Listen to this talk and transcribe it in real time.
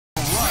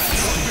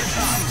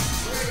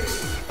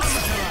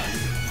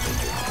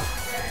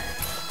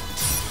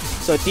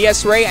So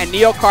DS Ray and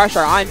Neo Karsh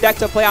are on deck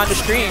to play on the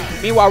stream.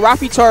 Meanwhile,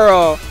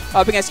 RafyToro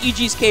up against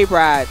EG's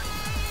K-Brad.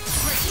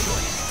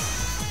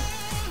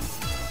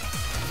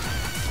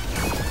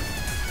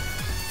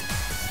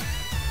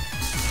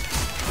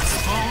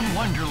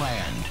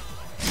 Wonderland.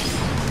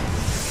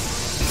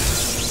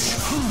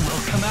 Who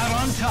will come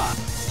out on top?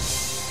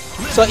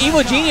 So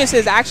Evil Genius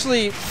is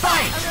actually,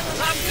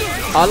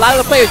 a lot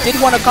of the players did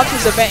want to come to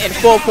this event in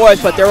full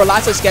force, but there were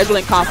lots of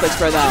scheduling conflicts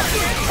for them.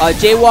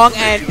 Jay Wong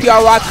and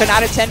PR Rock could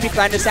not attend because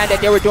I understand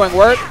that they were doing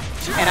work,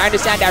 and I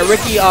understand that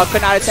Ricky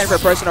could not attend for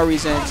personal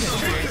reasons.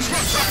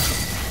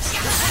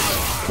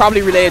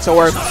 Probably related to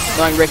work,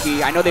 knowing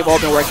Ricky. I know they've all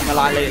been working a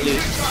lot lately.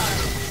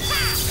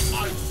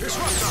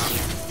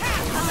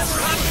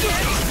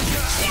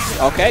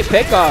 Okay,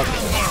 pickup.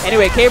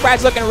 Anyway,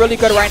 K-Brad's looking really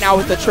good right now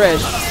with the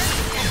Trish.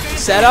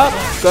 Setup,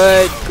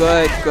 good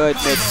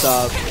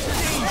mix-up.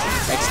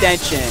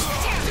 Extension.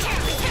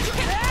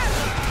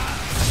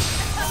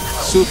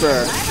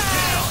 Super.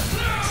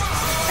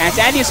 And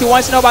to Andy's who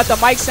wants to know about the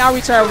mic sound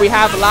return, we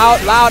have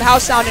loud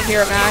house sound in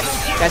here, man.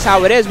 That's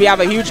how it is. We have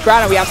a huge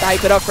crowd and we have to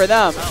hype it up for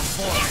them.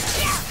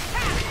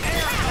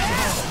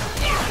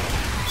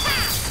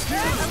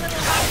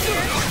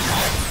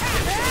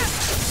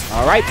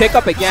 All right, pick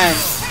up again.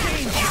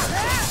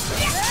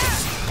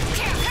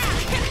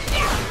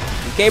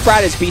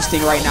 K-Brad is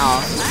beasting right now.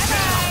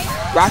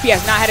 Rafy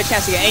has not had a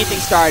chance to get anything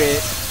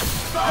started.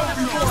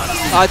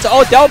 To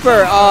old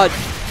Delper,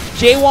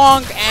 Jay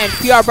Wong and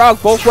PR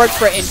Brock both work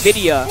for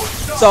NVIDIA.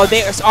 So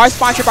they are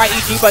sponsored by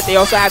EG, but they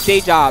also have day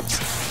jobs.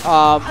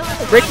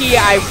 Ricky,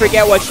 I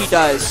forget what she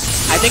does.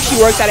 I think she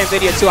works at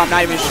NVIDIA too, I'm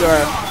not even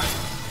sure.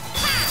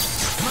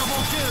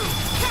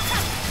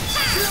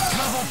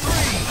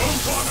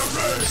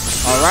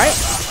 Alright.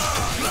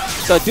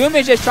 So Doom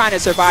is just trying to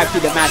survive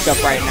through the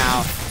matchup right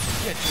now.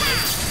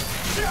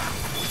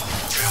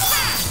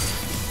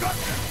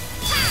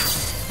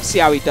 See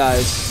how he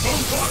does.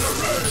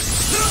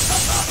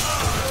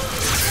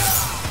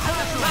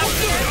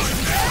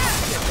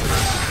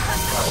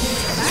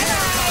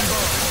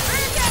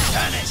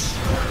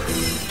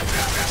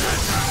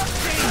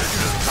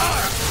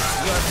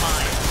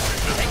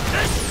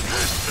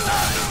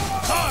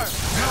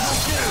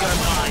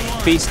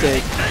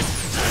 Feasted.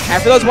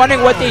 And for those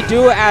wondering what they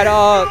do at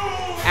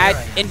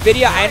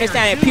NVIDIA, I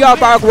understand that PR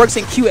Bar works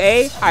in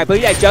QA. I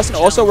believe that Justin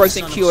also works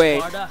in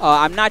QA.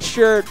 I'm not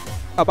sure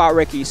about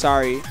Ricky,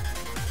 sorry.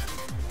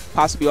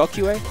 Possibly all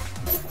QA.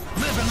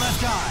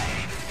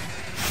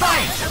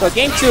 So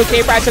game 2,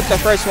 K-Brad took the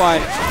first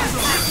one.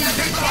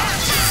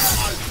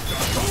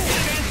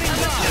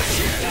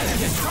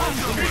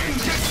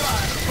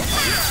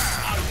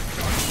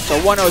 So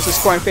 1-0 is the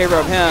score in favor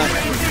of him.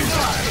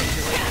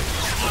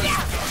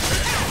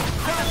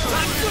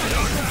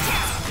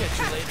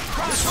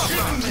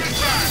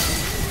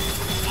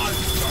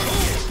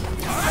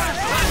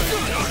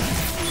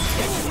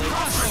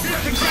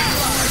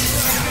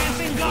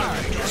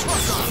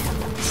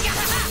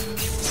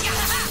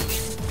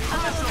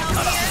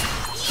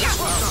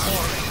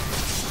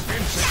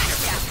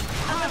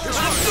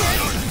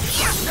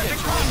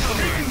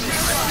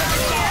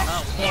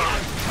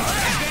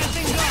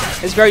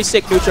 It's very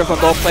sick neutral from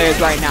both players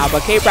right now,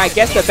 but K-Brad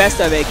gets the best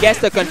of it, gets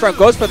the confirm,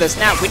 goes for the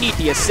snap. We need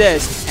the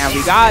assist, and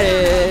we got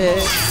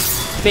it.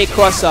 Fake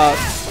cross up.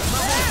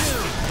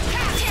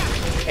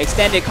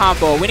 Extended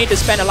combo. We need to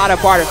spend a lot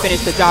of bar to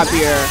finish the job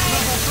here,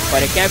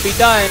 but it can't be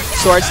done.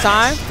 Swords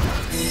time.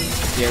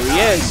 There he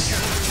is.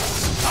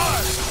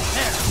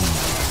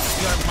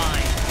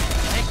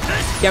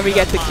 Can we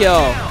get the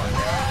kill?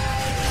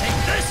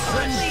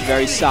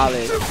 Very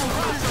solid.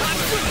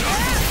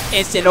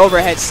 Instant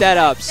overhead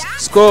setups.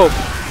 Scoop.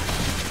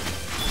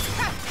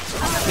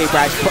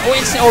 K-Brad's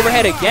instant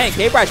overhead again.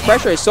 K-Brad's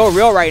pressure is so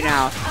real right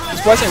now. He's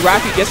forcing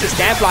Rafy just to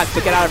stand block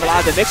to get out of a lot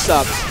of the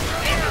mix-ups.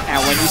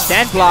 And when you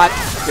stand block,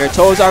 your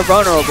toes are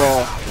vulnerable.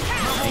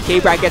 And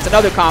K-Brad gets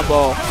another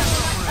combo.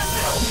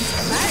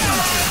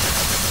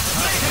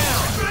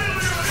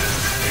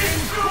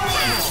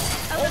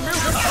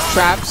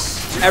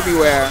 Traps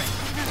everywhere.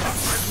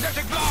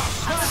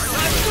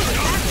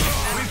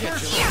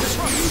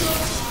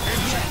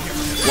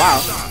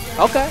 Wow.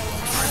 Okay.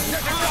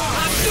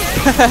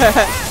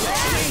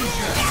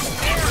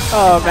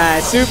 Oh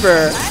man,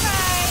 super.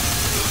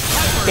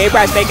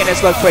 K-Brad's making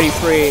this look pretty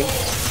free.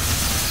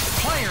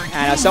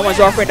 And someone's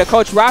offering to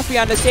coach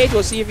Rafy on the stage.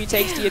 We'll see if he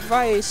takes the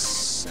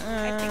advice.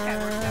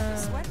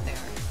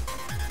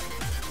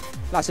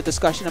 Lots of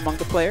discussion among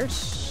the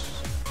players.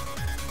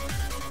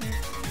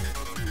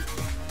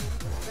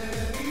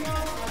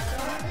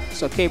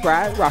 So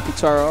K-Brad,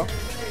 RafyToro.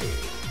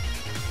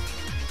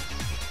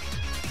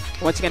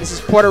 Once again, this is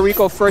Puerto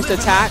Rico first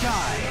attack.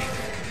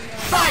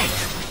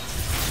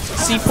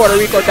 See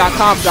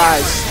PuertoRico.com,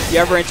 guys, if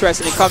you're ever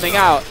interested in coming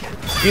out.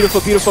 Beautiful,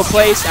 beautiful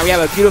place, and we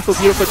have a beautiful,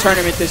 beautiful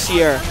tournament this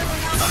year.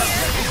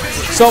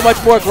 So much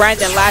more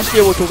grand than last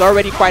year, which was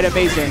already quite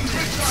amazing.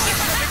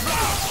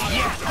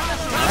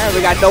 All right,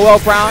 we got Noel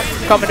Brown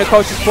coming to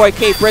coach his boy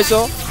Kate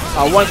Brizzle.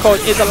 One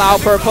coach is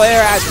allowed per player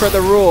as per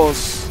the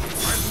rules.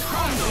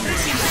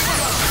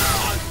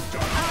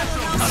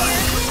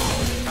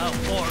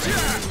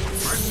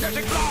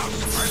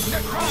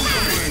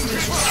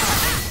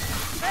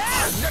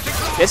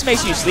 This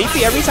makes you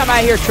sleepy. Every time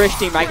I hear Trish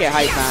Team, I get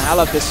hyped, man. I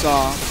love this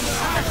song.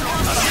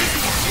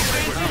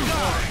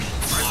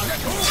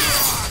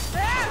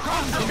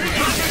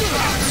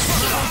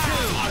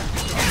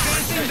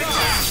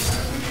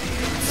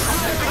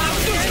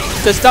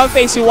 To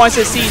Stumpface, who wants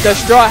to see the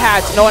straw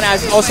hats,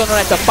 also known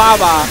as the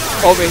Fava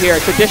over here,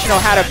 traditional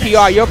hat of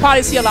PR. You'll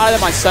probably see a lot of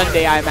them on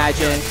Sunday, I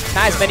imagine.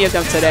 Not as many of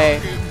them today.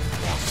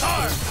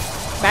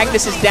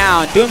 Magnus is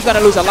down. Doom's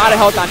gonna lose a lot of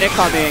health on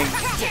incoming.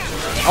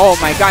 Oh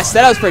my gosh,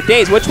 setups for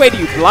days. Which way do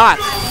you block?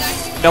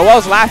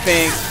 Noel's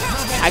laughing.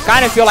 I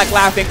kind of feel like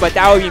laughing, but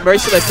that would be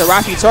merciless to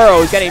RafyToro,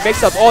 who's getting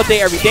mixed up all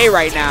day, every day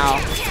right now.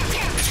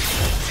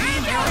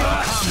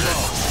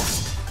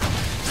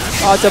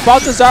 To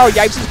Baltazar,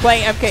 Yipes is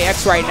playing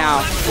MKX right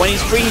now. When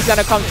he's free, he's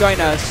gonna come join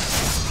us.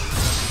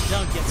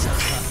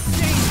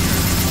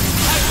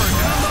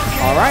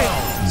 All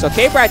right, so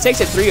K-Brad takes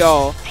it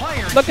 3-0.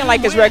 Looking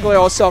like his regular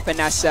old self in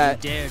that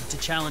set. Dared to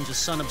challenge a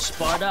son of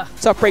Sparta.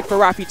 Tough break for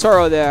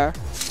RafyToro there.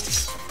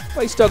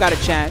 But he still got a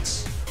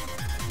chance.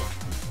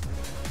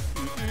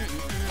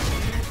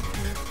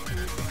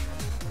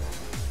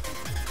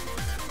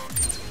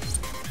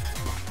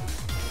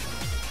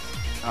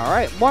 All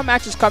right, more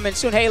matches coming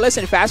soon. Hey,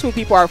 listen, fast food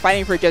people are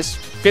fighting for just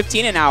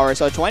 15 an hour,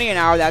 so 20 an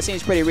hour, that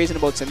seems pretty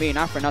reasonable to me.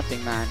 Not for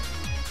nothing, man.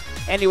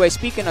 Anyway,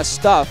 speaking of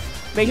stuff,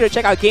 make sure to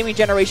check out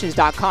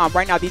GamingGenerations.com.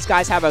 Right now, these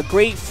guys have a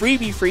great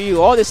freebie for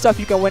you. All this stuff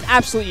you can win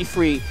absolutely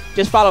free.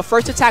 Just follow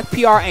First Attack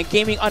PR and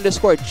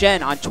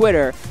Gaming_Gen on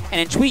Twitter, and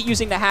then tweet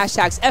using the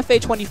hashtags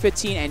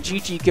FA2015 and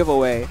GG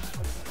giveaway.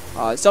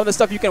 Some of the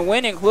stuff you can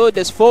win include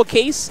this full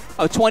case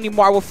of 20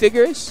 Marvel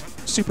figures.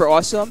 Super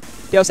awesome.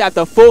 They also have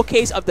the full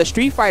case of the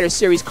Street Fighter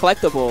series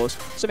collectibles,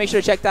 so make sure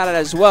to check that out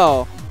as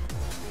well.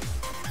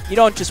 You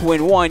don't just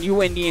win one, you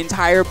win the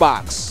entire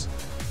box.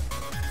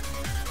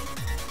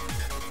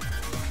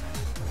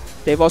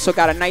 They've also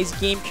got a nice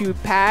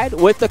GameCube pad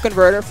with the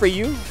converter for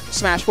you.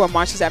 Smash 4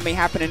 monsters that may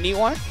happen to need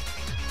one.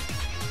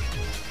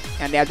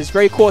 And they have this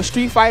very cool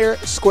Street Fighter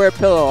square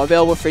pillow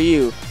available for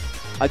you.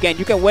 Again,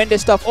 you can win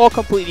this stuff all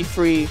completely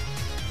free.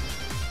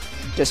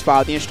 Just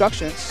follow the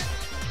instructions.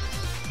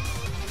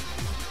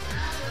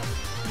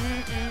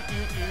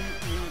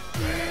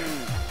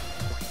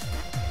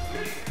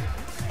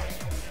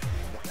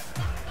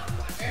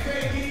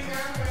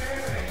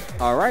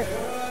 All right.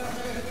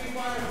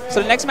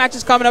 So the next match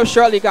is coming up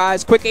shortly,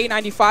 guys. Quick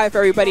 $8.95 for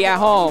everybody at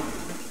home.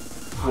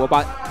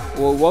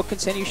 We'll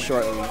continue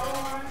shortly.